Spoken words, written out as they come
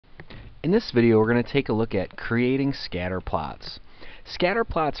In this video, we're going to take a look at creating scatterplots.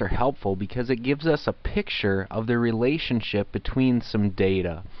 Scatterplots are helpful because it gives us a picture of the relationship between some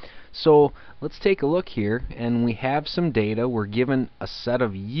data. So let's take a look here, and we have some data. We're given a set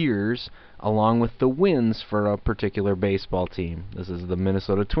of years along with the wins for a particular baseball team. This is the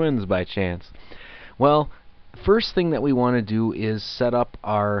Minnesota Twins by chance. Well, first thing that we want to do is set up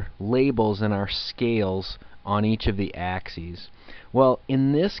our labels and our scales on each of the axes. Well,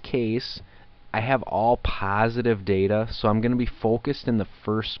 in this case, I have all positive data, so I'm going to be focused in the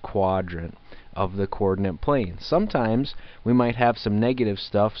first quadrant of the coordinate plane. Sometimes we might have some negative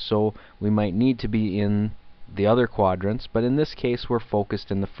stuff, so we might need to be in the other quadrants, but in this case we're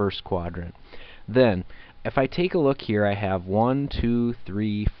focused in the first quadrant. Then, if I take a look here, I have 1, 2,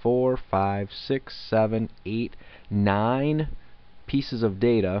 3, 4, 5, 6, 7, 8, 9 pieces of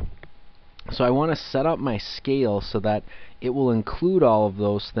data. So I want to set up my scale so that it will include all of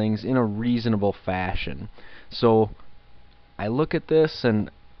those things in a reasonable fashion. So I look at this and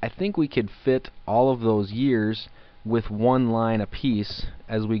I think we could fit all of those years with one line apiece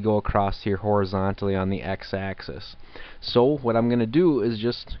as we go across here horizontally on the x-axis. So what I'm going to do is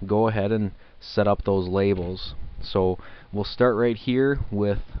just go ahead and set up those labels. So we'll start right here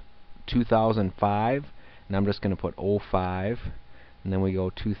with 2005, and I'm just going to put 05. And then we go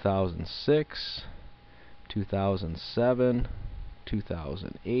 2006, 2007,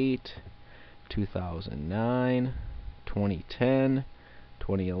 2008, 2009, 2010,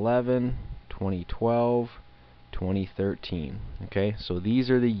 2011, 2012, 2013. Okay, so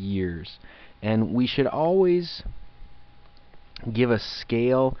these are the years. And we should always give a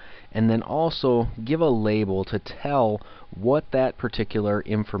scale and then also give a label to tell what that particular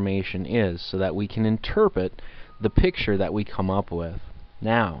information is so that we can interpret the picture that we come up with.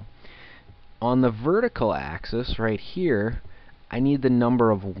 Now, on the vertical axis right here, I need the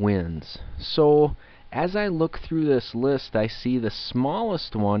number of wins. So as I look through this list, I see the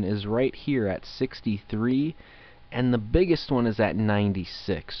smallest one is right here at 63 and the biggest one is at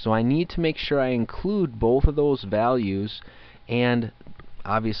 96. So I need to make sure I include both of those values, and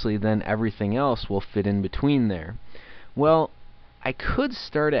obviously then everything else will fit in between there. Well, I could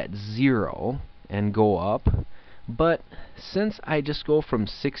start at 0 and go up, but since I just go from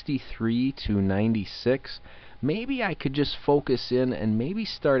 63 to 96, maybe I could just focus in and maybe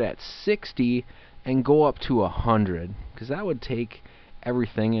start at 60 and go up to 100, because that would take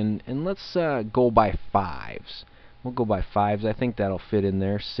everything, and let's go by fives. We'll go by fives. I think that'll fit in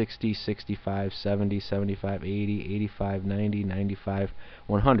there. 60, 65, 70, 75, 80, 85, 90, 95,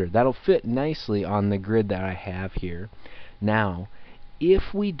 100. That'll fit nicely on the grid that I have here. Now,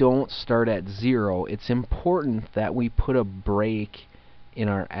 if we don't start at 0, it's important that we put a break in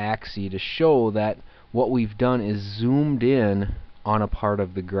our axis to show that what we've done is zoomed in on a part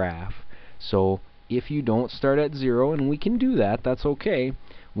of the graph. So if you don't start at 0, and we can do that, that's okay,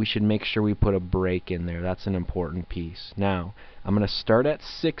 we should make sure we put a break in there. That's an important piece. Now, I'm going to start at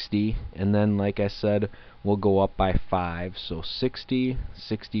 60, and then, like I said, we'll go up by 5. So 60,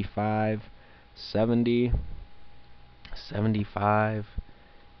 65, 70, 75,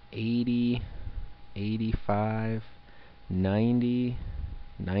 80, 85, 90,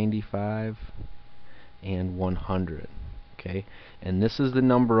 95, and 100. Okay, and this is the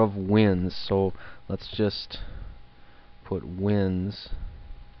number of wins, so let's just put wins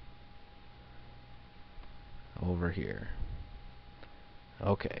over here.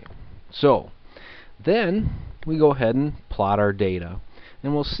 Okay, so then we go ahead and plot our data,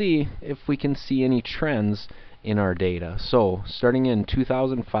 and we'll see if we can see any trends in our data. So starting in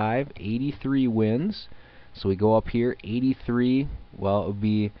 2005, 83 wins. So we go up here, 83. Well, it would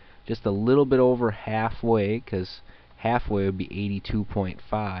be just a little bit over halfway, because halfway would be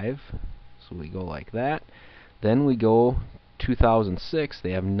 82.5. So we go like that. Then we go 2006.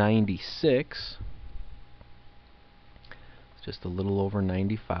 They have 96. It's just a little over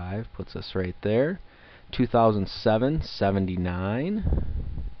 95. Puts us right there. 2007, 79.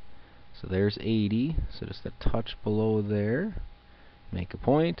 So there's 80, so just a touch below there. Make a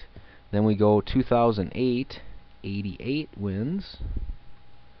point. Then we go 2008, 88 wins.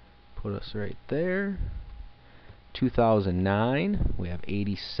 Put us right there. 2009, we have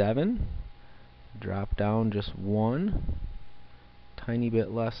 87. Drop down just one. Tiny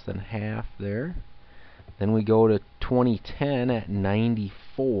bit less than half there. Then we go to 2010 at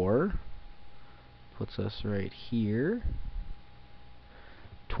 94. Puts us right here.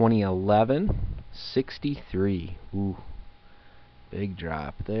 2011, 63. Ooh, big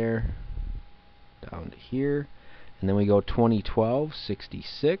drop there. Down to here. And then we go 2012,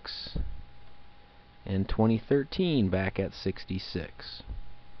 66. And 2013 back at 66.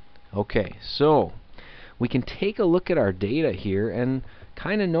 Okay, so we can take a look at our data here and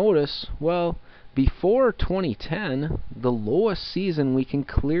kind of notice, well, before 2010, the lowest season we can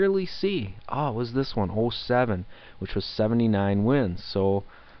clearly see, was this one, '07, which was 79 wins. So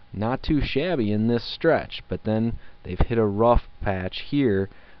not too shabby in this stretch, but then they've hit a rough patch here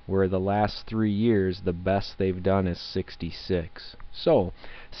where the last 3 years the best they've done is 66. So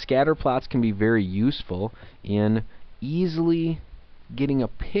scatterplots can be very useful in easily getting a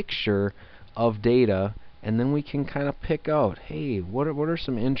picture of data, and then we can kind of pick out, hey, what are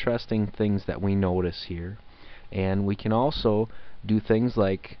some interesting things that we notice here. And we can also do things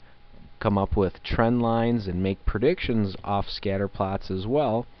like come up with trend lines and make predictions off scatterplots as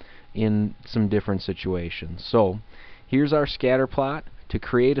well in some different situations. So here's our scatterplot. To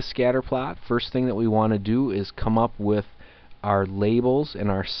create a scatterplot, first thing that we want to do is come up with our labels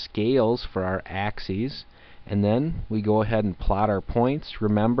and our scales for our axes, and then we go ahead and plot our points.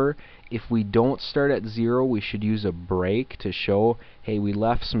 Remember, if we don't start at 0, we should use a break to show, hey, we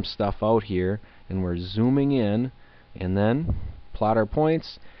left some stuff out here, and we're zooming in, and then plot our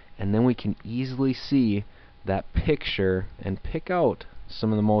points, and then we can easily see that picture and pick out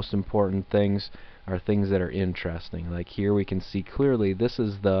some of the most important things, or things that are interesting. Like here we can see clearly this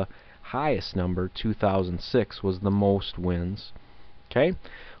is the highest number. 2006 was the most wins. Okay,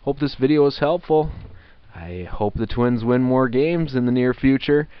 hope this video is helpful. I hope the Twins win more games in the near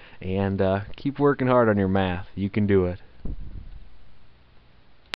future, and keep working hard on your math. You can do it.